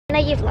Now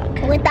you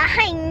vlog. With the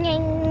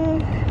hanging.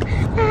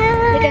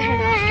 Look at her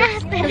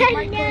nostrils.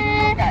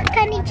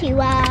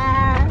 Konnichiwa.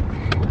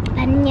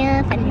 Panya,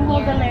 panya.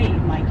 Hold the leg,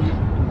 Mikey.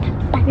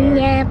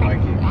 Panya,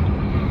 panya.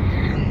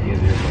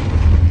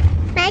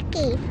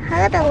 Mikey,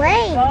 hold the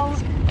leg.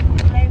 Don't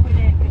play with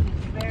it because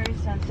it's very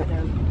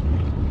sensitive.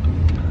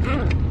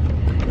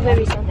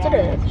 Very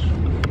sensitive.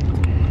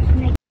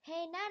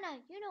 Hey Nana,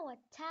 you know what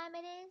time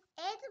it is?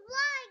 It's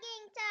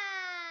vlogging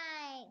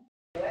time.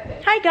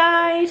 Hi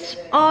guys,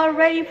 all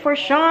ready for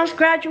Sean's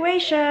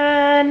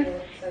graduation.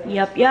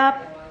 Yup.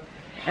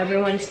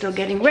 Everyone's still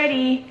getting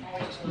ready,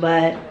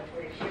 but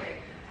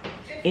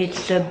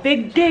it's a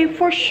big day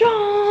for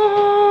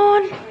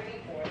Sean.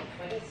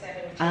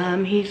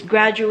 He's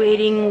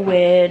graduating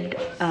with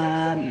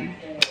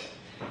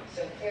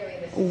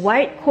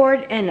white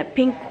cord and a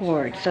pink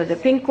cord. So the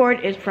pink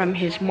cord is from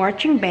his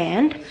marching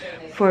band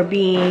for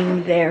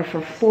being there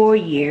for 4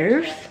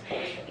 years,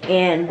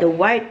 and the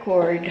white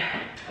cord,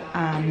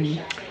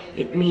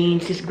 it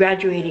means he's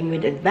graduating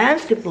with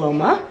advanced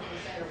diploma.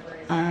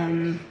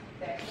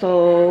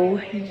 So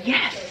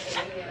yes,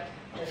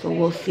 so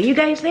we'll see you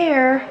guys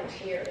there.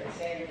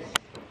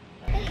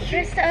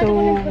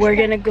 So we're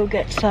gonna go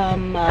get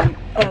some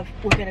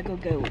we're gonna go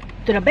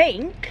to the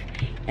bank,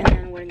 and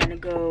then we're gonna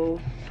go,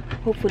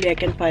 hopefully I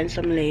can find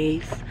some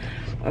lace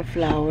or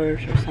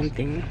flowers or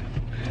something.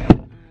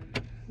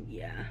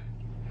 Yeah,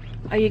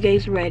 are you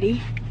guys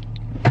ready?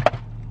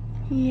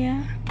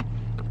 Yeah.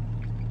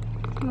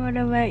 What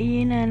about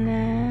you,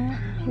 Nana?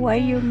 Why are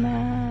you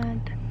mad?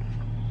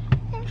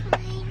 I'm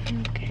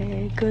fine.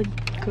 Okay, good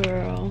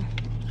girl.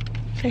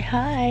 Say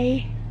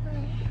hi.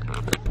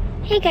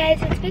 Hey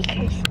guys, it's me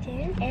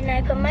Kristenn, and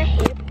I got my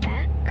hair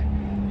back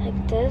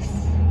like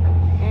this,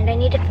 and I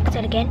need to fix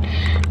it again.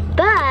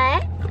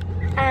 But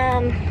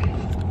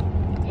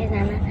here's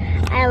Nana.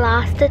 I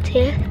lost a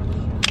tooth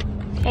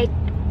right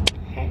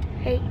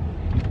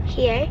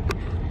here,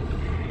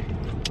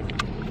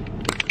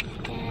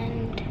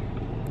 and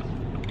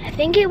I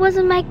think it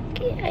wasn't my.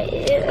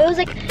 It was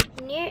like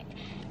near.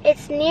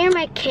 It's near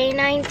my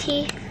canine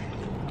teeth.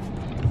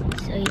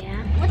 So yeah.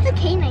 What's a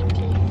canine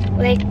teeth?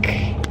 Like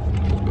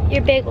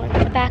your big ones,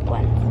 the back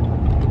ones.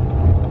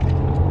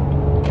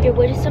 Your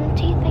wisdom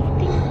teeth, I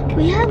think.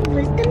 We have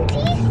wisdom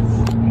teeth?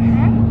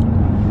 Uh-huh.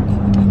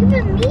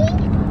 Even me?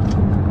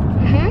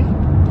 Uh-huh.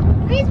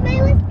 Where's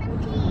my wisdom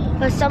teeth?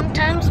 But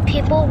sometimes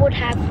people would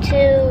have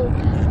to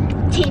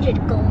Change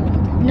it gold.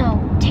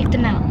 take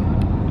them out.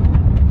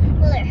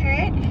 Will it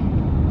hurt?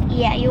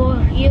 Yeah, you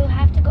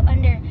have to go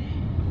under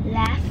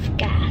laugh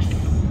gas.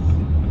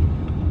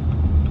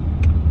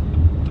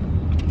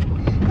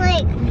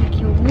 Like,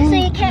 so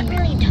you can't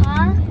really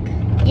talk?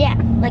 Yeah,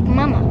 like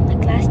Mama,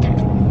 like last time.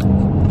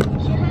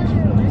 She has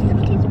her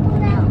wisdom teeth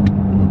pulled out.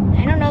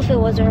 I don't know if it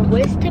was her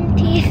wisdom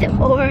teeth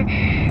or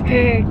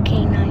her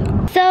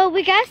canine. So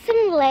we got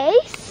some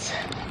lace.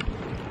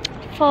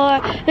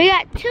 We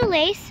got 2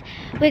 lace.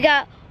 We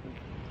got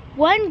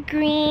 1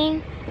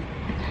 green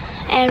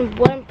and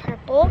 1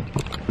 purple.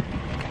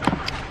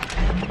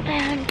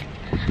 And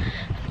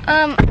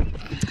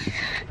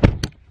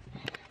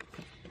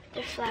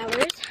the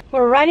flowers.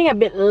 We're running a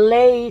bit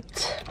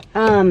late,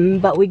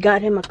 but we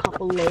got him a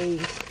couple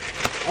lace.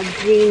 A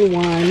green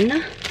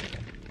one.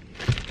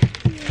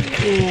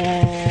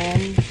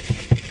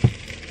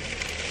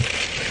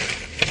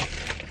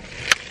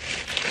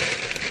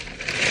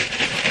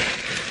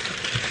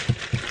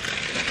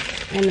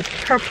 And a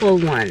purple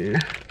one.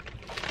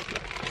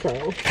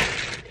 So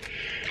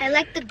I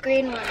like the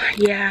green one.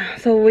 yeah,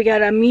 so we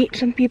gotta meet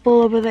some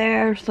people over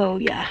there. So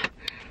yeah,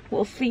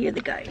 we'll see you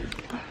guys.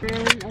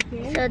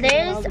 So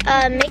there's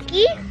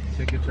Mickey,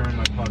 Tickets are in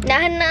my pocket.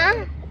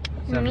 Nana,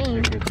 7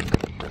 me, tickets.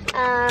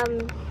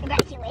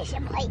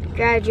 Graduation boy.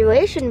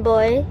 graduation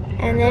boy,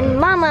 and then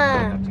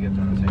Mama. Have to get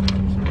them on the same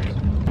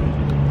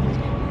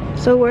time.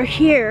 So we're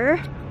here.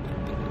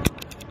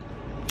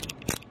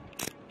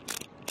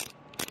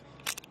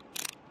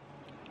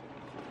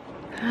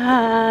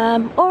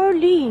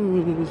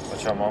 Orleans.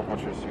 Watch out, Mom.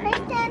 Watch your seat.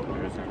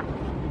 Kristen.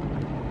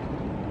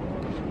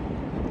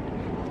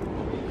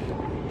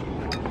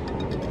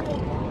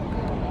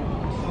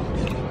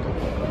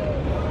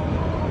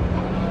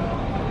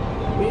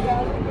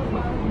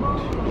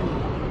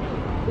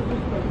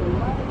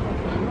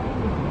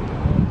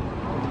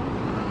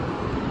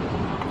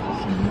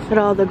 Look at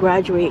all the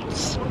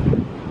graduates.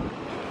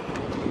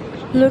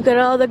 Look at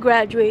all the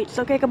graduates.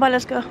 Okay, come on,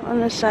 let's go on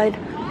this side.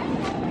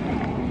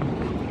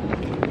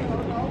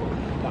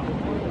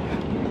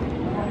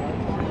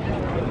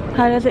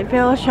 How does it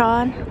feel,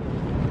 Sean?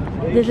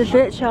 This is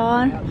it,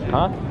 Sean.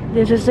 Huh?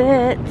 This is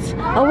it.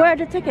 Oh, where are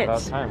the About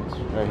tickets? times.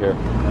 Right here.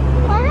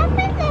 What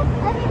happens if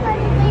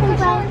everybody doesn't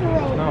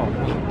graduate? No.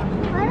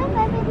 What if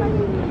everybody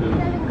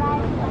doesn't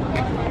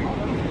graduate?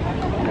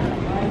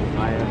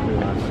 I have to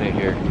not stay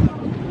here.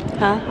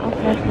 Huh?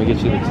 Okay. Let me get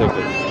you the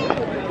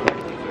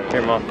tickets.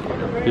 Here, Mom.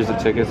 Here's the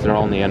tickets. They're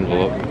all in the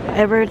envelope.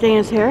 Everything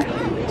is here?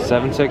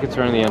 7 tickets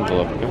are in the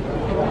envelope. Okay?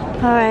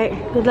 Alright.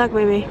 Good luck,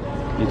 baby.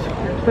 You too.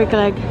 Break a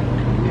leg.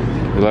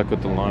 Good luck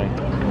with the line.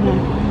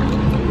 Mm.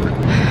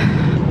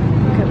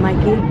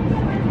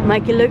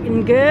 Mikey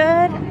looking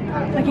good.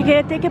 Mikey,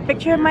 can I take a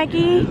picture,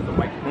 Mikey?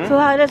 So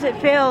how does it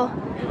feel?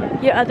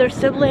 Your other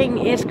sibling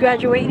is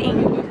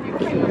graduating.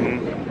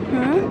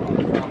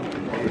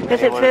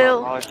 Does it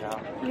feel,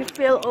 you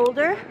feel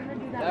older?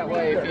 That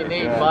way, if you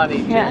need money,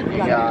 you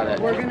got it.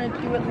 We're gonna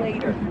do it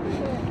later.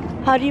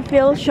 How do you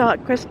feel,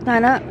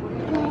 Kristenn?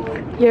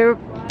 Your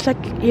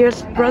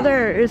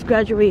brother is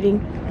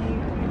graduating.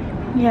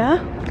 Yeah?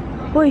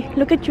 Boy,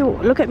 look at you.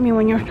 Look at me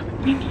when you're...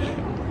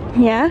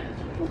 Yeah?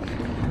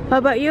 How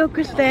about you,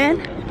 Kristenn?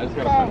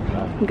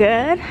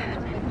 Good?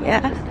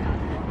 Yeah?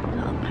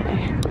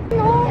 Okay.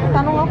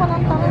 Tanong ako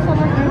ng tanong sa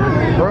mga.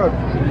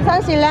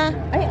 Saan sila?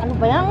 Ay, ano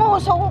ba yan?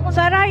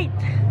 Sa right.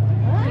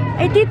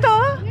 Ay, dito.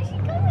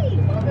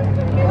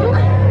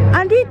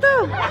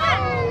 Andito.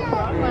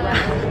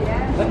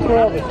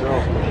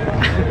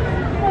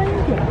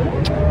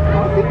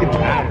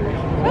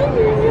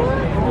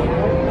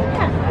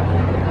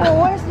 Oh,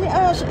 where's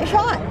the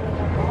shot?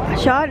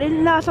 Shot?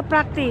 Nasa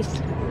practice.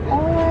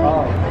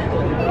 Oh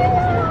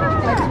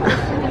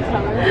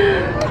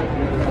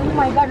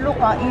my God,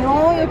 look at you.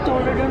 You're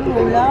taller than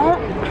Lola.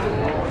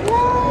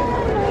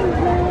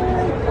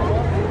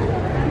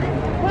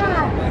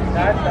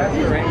 That's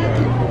great.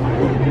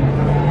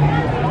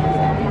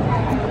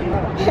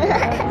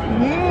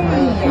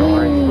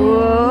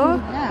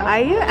 Whoa.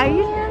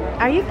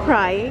 Are you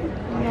crying?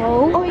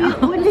 No. Oh,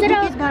 when did you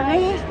get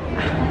married?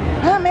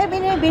 Ha, may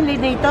binibili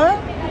dito?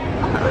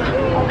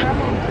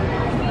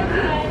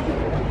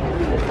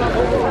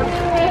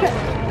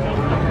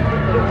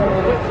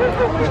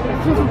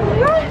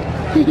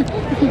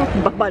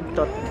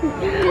 Babantot.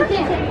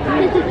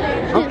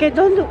 Okay,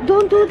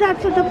 don't do that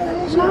to the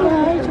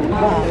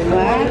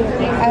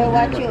I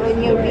watch you in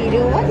your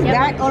video. What's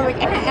that?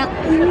 Already?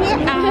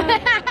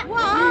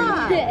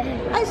 Wow.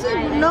 I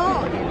said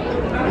no.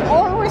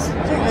 Always.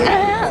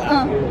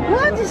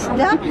 What is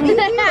that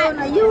video on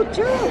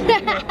YouTube?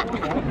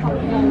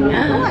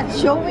 What?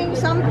 Showing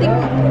something?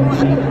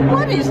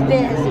 What is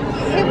this?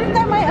 Every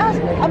time I ask,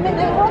 I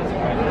watch.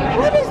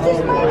 What is this?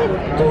 My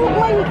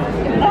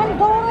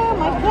granddaughter,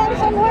 my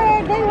grandson,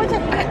 they was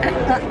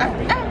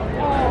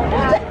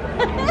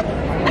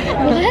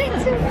What?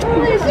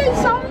 This is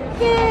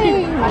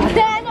something.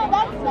 No,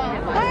 that's not.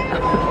 I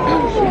know.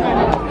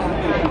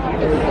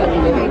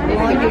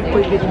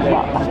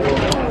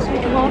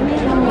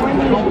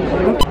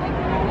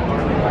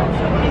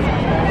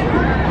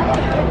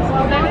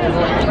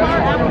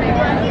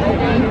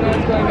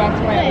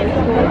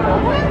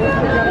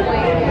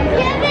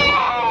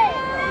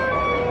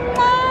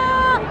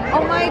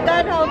 Oh my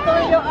God, how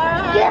tall you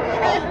are.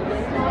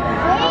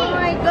 Oh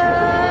my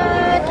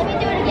God. Let me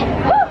do it again.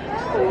 Hello.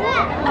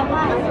 Oh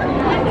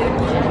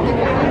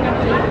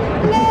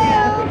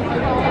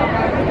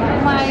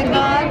my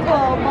God, oh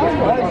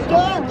my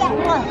God.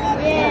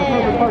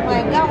 Oh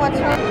my God, what's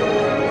wrong?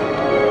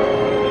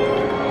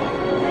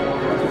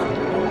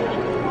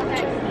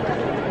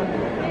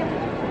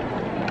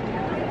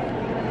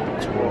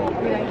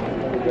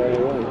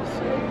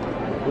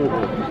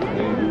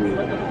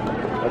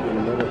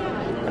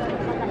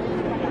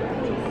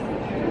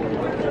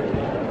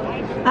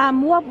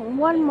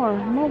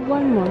 Move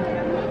one more.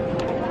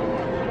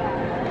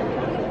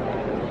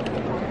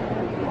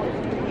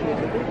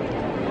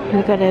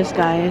 Look at this,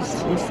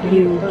 guys. It's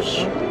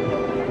huge.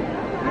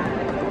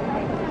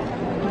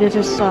 This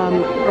is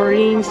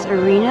Orleans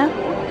Arena.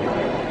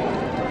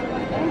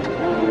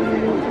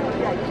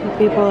 So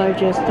people are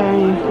just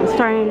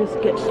starting to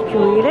get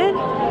situated.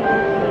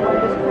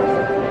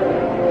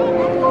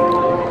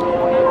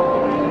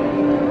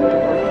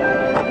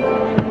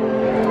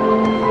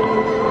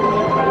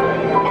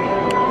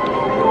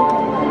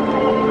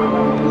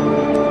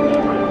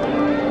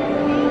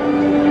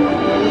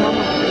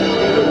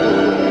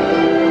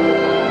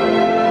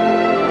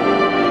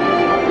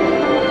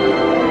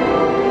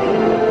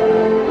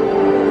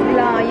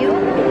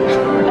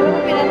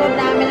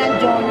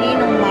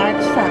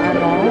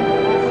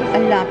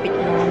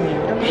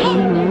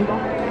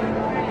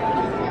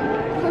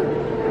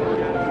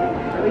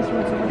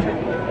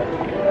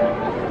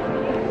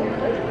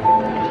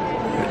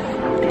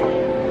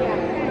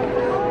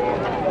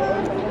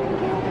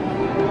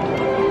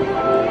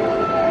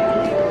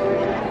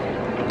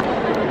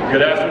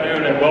 Good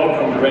afternoon and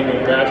welcome,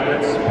 Durango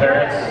graduates,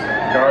 parents,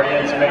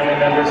 guardians, family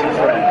members, and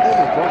friends.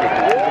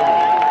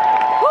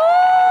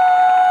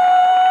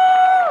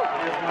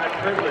 It is my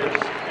privilege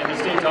and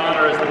distinct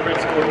honor as the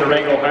principal of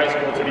Durango High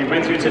School to be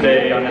with you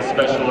today on this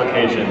special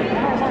occasion,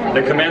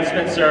 the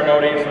commencement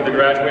ceremony for the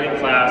graduating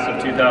class of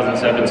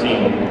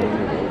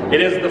 2017. It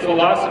is the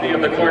philosophy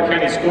of the Clark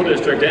County School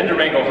District and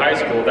Durango High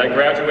School that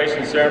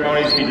graduation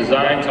ceremonies be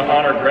designed to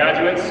honor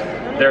graduates,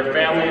 their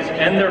families,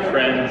 and their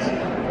friends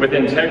with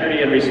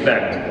integrity and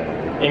respect.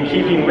 In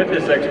keeping with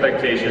this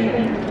expectation,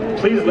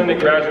 please limit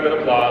graduate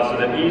applause so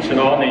that each and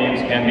all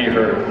names can be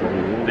heard.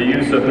 The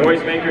use of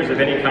noisemakers of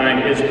any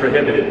kind is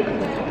prohibited.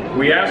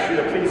 We ask you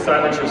to please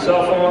silence your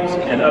cell phones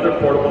and other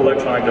portable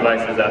electronic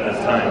devices at this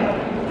time.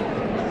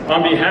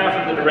 On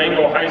behalf of the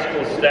Durango High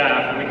School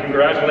staff, we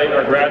congratulate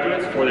our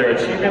graduates for their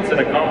achievements and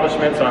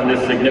accomplishments on this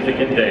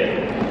significant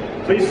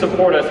day. Please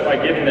support us by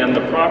giving them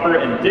the proper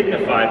and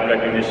dignified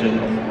recognition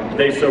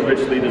they so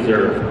richly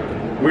deserve.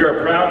 We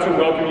are proud to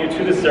welcome you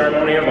to the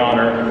ceremony of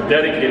honor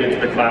dedicated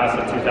to the class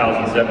of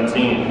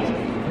 2017.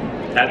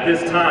 At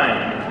this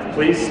time,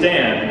 please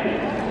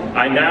stand.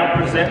 I now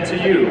present to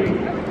you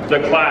the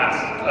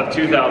class of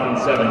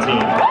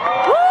 2017.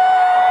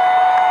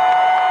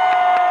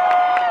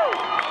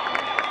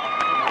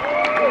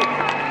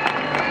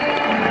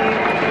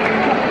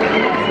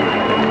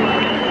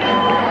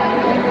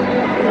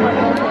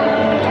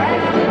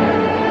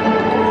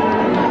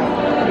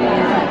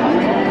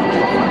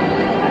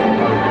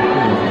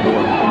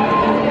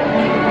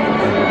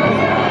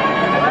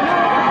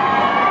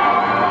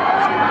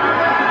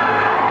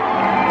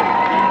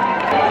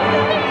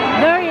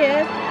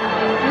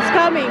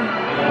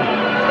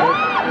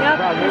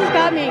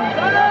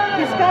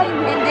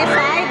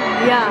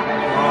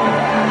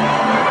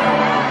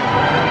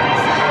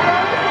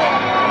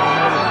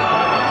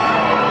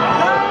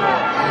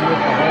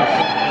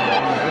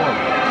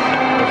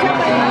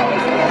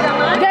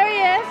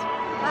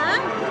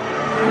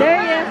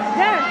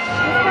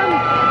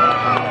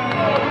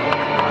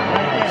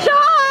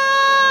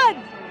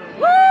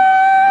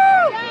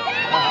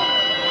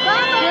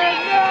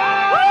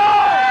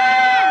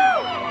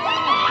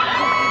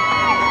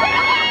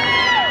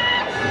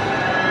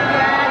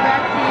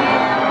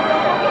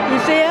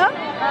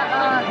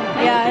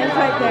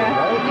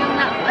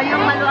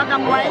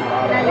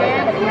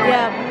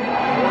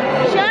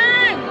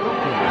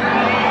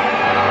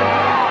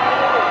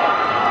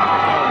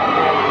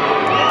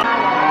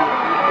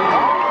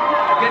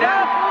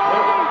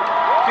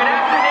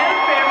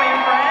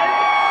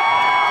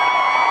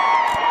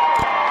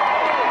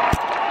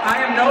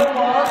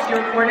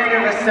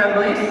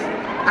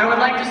 I would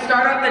like to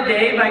start off the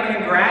day by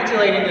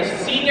congratulating the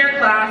senior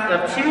class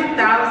of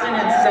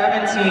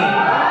 2017.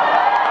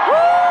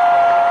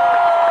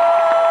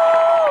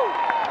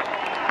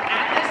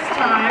 At this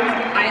time,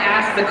 I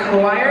ask the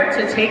choir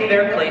to take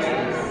their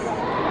places.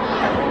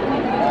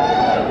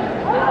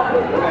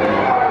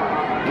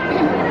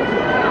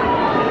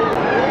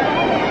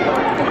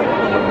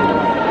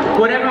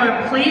 Would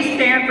everyone please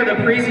stand for the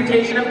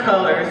presentation of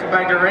colors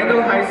by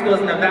Durango High School's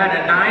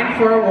Nevada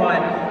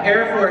 941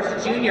 Air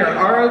Force Junior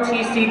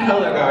ROTC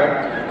Color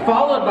Guard,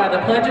 followed by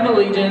the Pledge of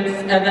Allegiance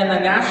and then the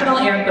National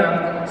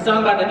Anthem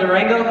sung by the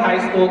Durango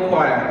High School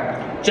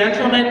Choir.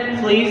 Gentlemen,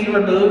 please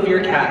remove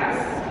your caps.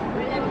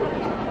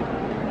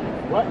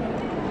 What?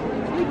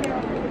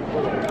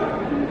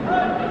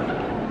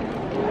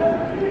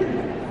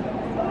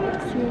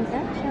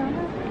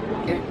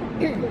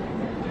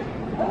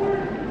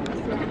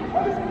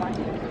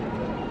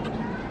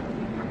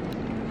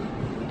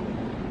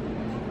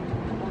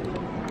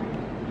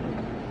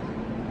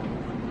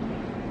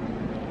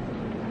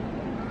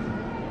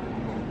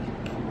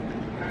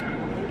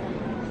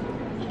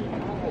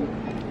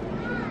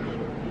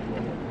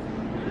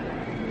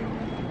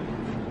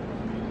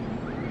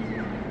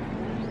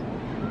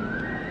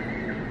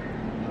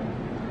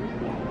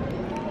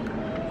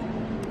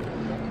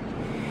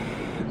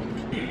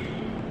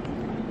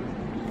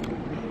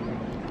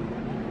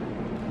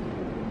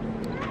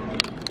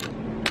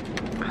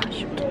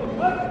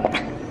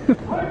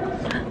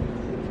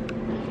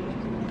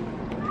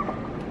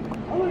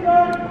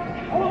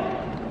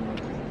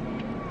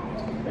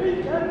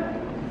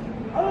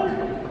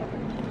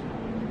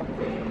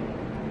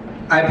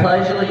 I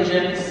pledge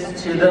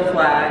allegiance to the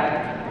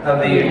flag of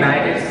the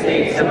United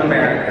States of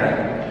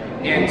America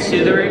and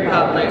to the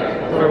republic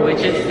for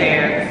which it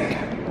stands,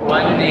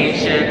 one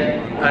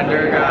nation,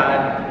 under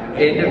God,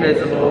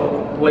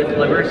 indivisible, with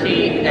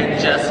liberty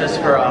and justice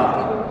for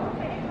all.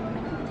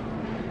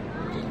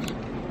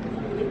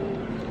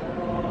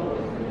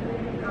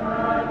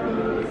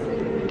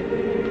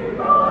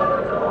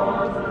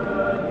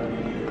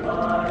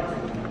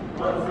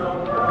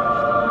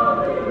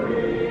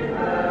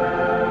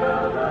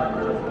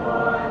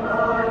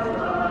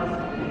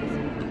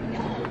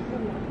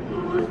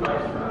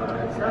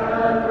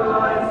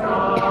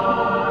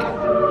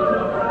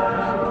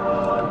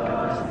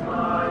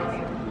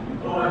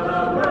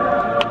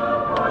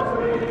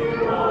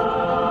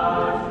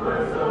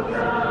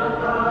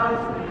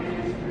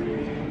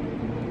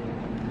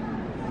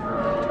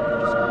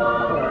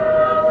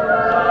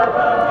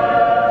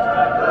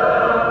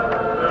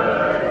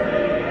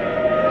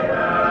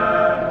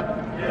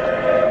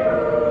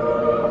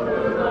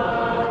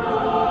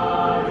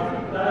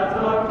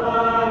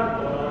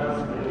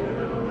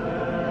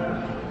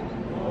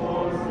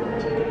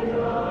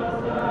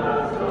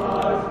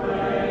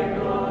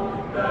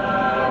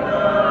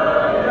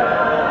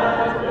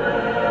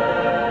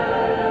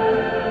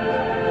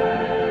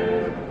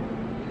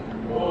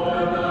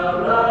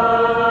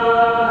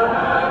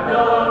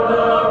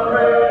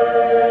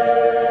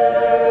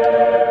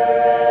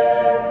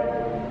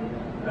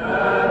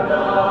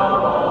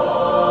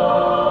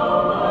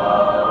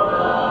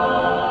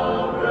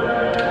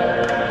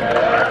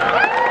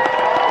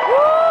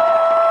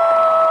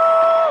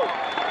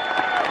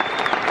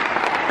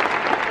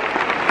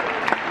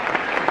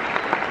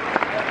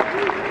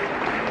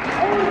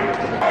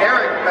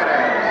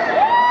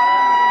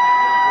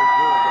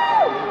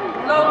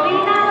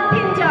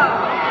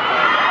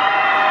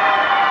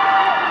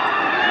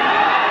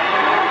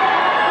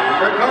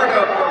 for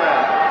cargo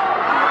format.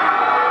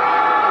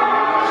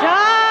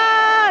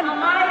 Sean!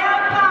 Amaya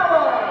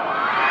Powell.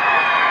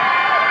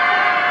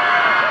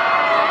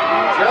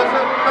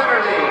 Joseph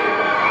Federley.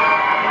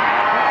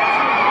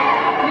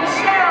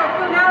 Michelle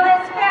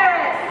Punales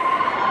Perez.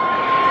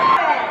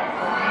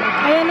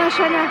 Ayan na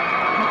siya na.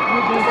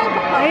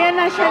 Ayan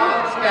na siya na.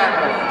 Sean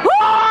Stanley.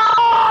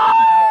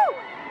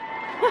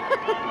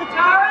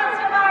 Tara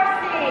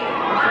Tamarsi.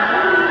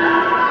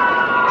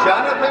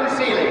 Jonathan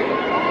Seeley.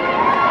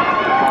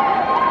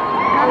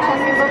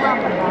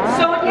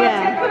 Sonia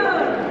Yeah.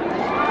 Tekun.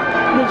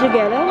 Did you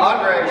get it?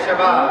 Andre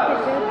Shabazz.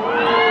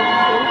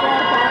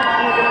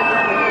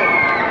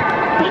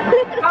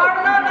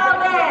 Carla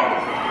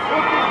Valdez.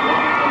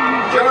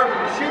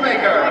 Jordan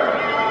Shoemaker.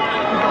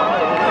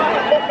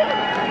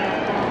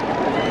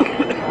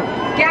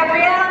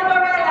 Gabrielle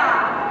Morella.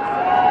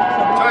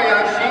 Toya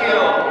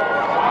Shield.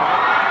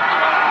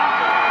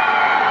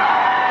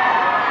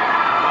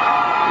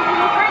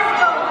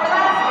 Crystal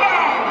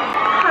Velasquez.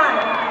 Hi,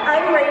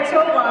 I'm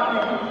Rachel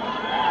Walken.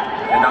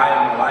 And I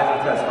am Eliza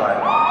Tesfaye.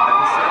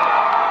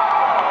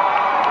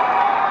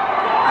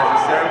 As the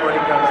ceremony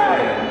comes to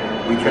an end,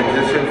 we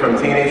transition from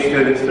teenage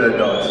students to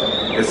adults.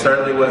 It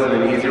certainly wasn't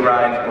an easy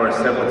ride or a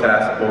simple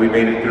task, but we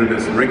made it through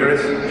this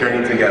rigorous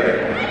journey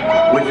together.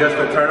 With just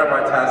the turn of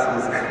our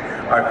tassels,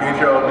 our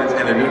future opens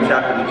and a new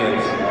chapter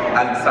begins.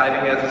 As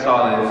exciting as this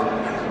all is,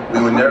 we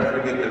will never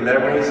forget the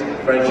memories,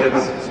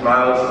 friendships,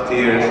 smiles,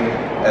 tears,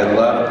 and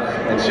love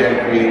and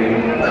shared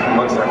creating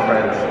amongst our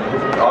friends.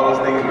 All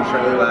those things will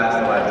surely last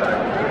a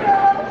lifetime.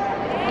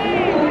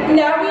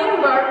 Now we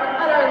embark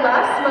on our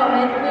last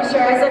moment we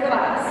share as a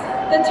class,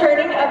 the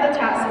turning of the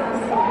tassels.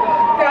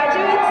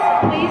 Graduates,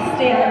 please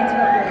stand.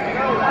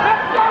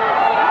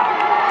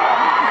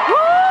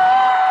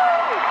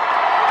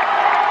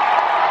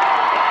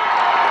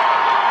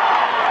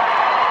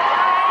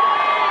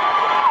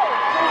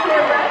 With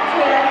your left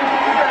hand,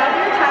 grab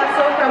your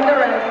tassel from the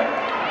right.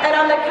 And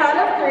on the count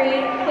of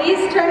 3,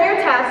 please turn your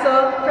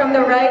tassel from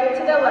the right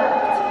to the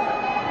left.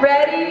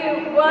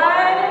 Ready?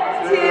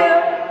 1, 2,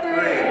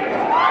 3.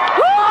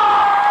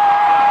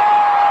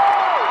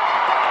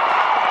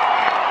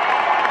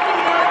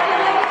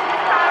 Congratulations,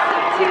 class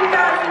of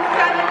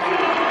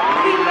 2017.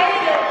 We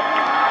made it.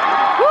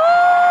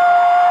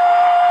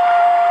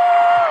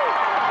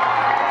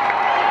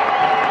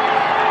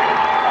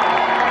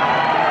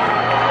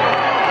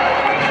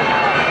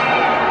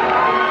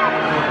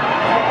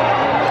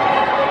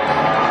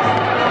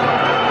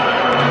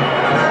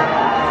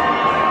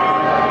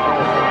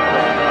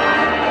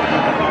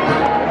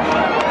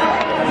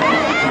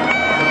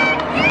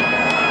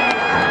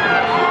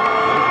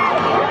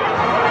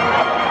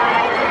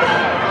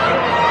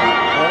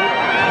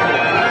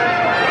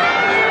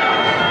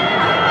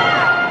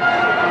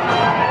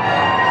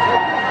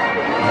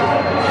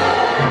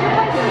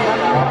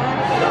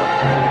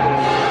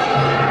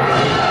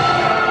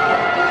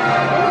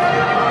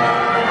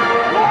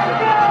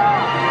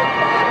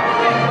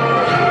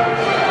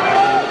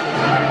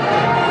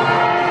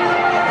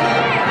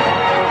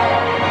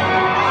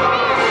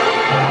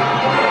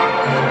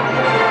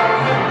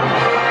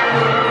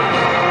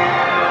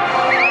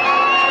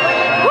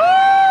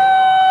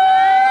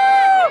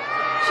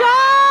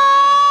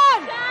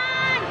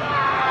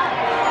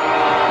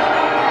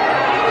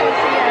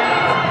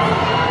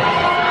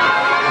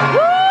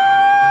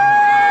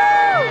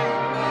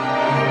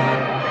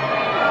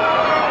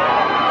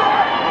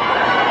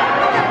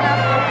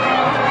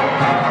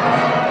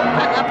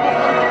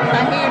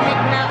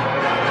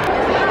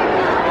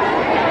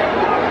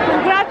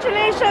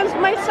 Congratulations,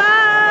 my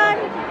son!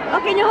 Oh,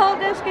 can you hold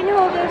this? Can you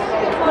hold this?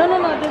 No,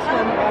 this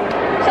one.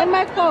 Send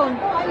my phone.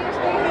 Are you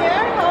still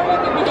here? How long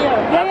have you been here?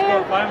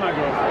 Yeah. Find my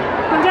girlfriend.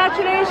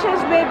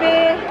 Congratulations,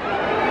 baby.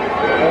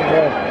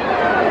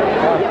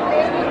 You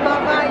made it,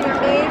 Mama. You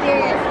made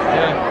it.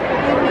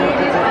 You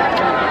made it,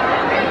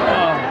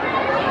 Mama.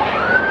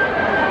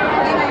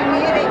 And I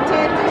made it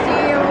too to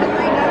see you with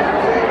my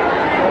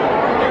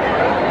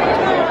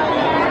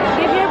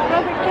Give your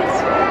brother a kiss.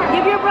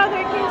 Give your brother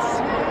a kiss.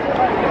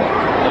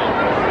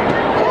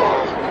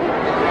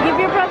 Give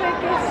your brother a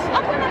kiss.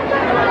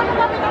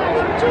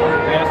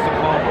 Pass the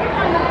phone.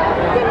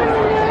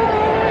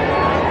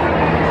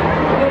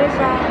 What is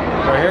that?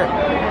 Right here.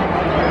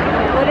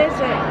 What is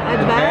it?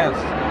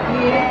 Advanced?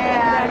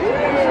 Yeah.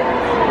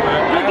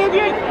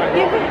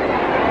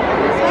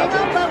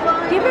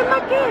 Give him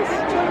a kiss.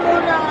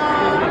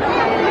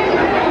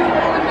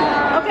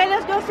 Okay,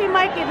 let's go see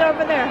Mikey. They're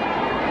over there.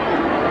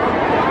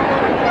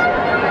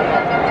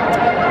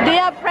 Do you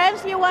have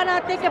friends you want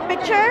to take a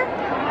picture?